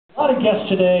lot of guests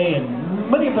today, and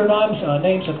many of their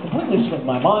names have completely slipped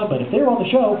my mind, but if they're on the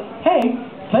show, hey,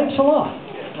 thanks a lot.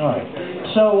 All right.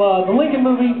 So the Lincoln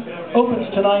movie opens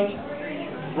tonight,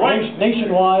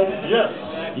 nationwide. Yes.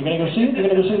 You gonna go see it? You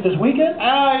gonna go see it this weekend?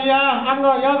 Yeah, I'm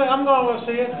going to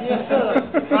see it. Yes, sir.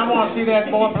 I want to see that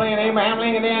boy playing Abraham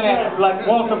Lincoln there, that like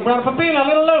Walter Brother. Papilla,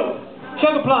 little Lou,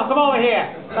 Sugar Plum, come over here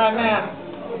right now.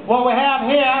 What we have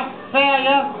here,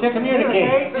 failure to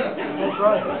communicate. That's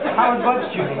right. Howard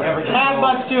Budd shooting every day. Howard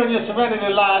Budd shooting is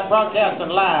Serenity Live, broadcasting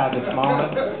live this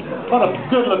morning. What a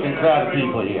good-looking crowd of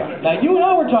people here. Now, you and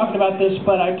I were talking about this,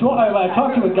 but I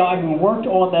talked to a guy who worked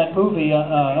on that movie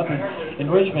up in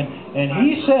Richmond, and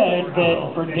he said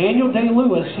that for Daniel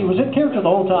Day-Lewis, he was in character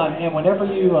the whole time, and whenever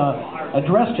you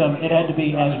addressed him, it had to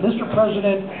be as Mr.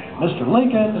 President, Mr.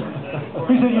 Lincoln.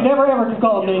 He said you never ever could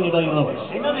call him Daniel Day-Lewis.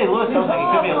 Daniel Day-Lewis sounds like he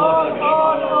could be a little bit of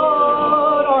a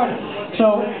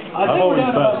So, I think I'm always we're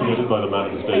down fascinated by the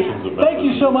manifestations of Thank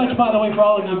you so much, by the way, for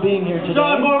all of you being here today.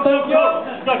 John, Thank you.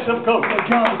 got some coke.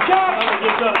 John Jack.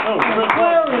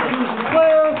 Claire,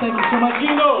 Claire, thank you so much.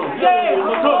 Gino. Yay,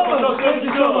 thank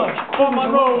you so much. For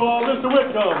Monroe, Mr.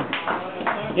 Whitcomb.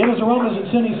 It is Aromas at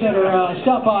City Center.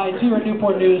 Stop by. It's here at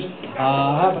Newport News.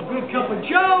 Have a good cup of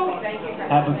Joe.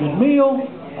 Have a good meal.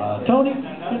 Tony,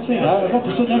 let's see. I got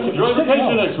to sit next to you. Enjoy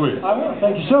vacation next week. I will.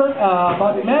 Thank you, sir.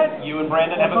 Bobby, Matt. You and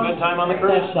Brandon have a good time on the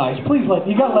cruise? That's nice. Please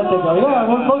you got to let them go. Yeah,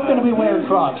 we're both going to be wearing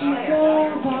Crocs.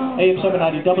 AM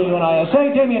 790 WNIS.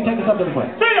 Hey, Damien, take us up to the break.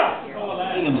 See ya!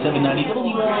 AM 790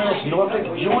 WNIS Norfolk.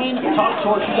 Join Talk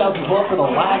Tour 2012 for the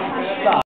last stop.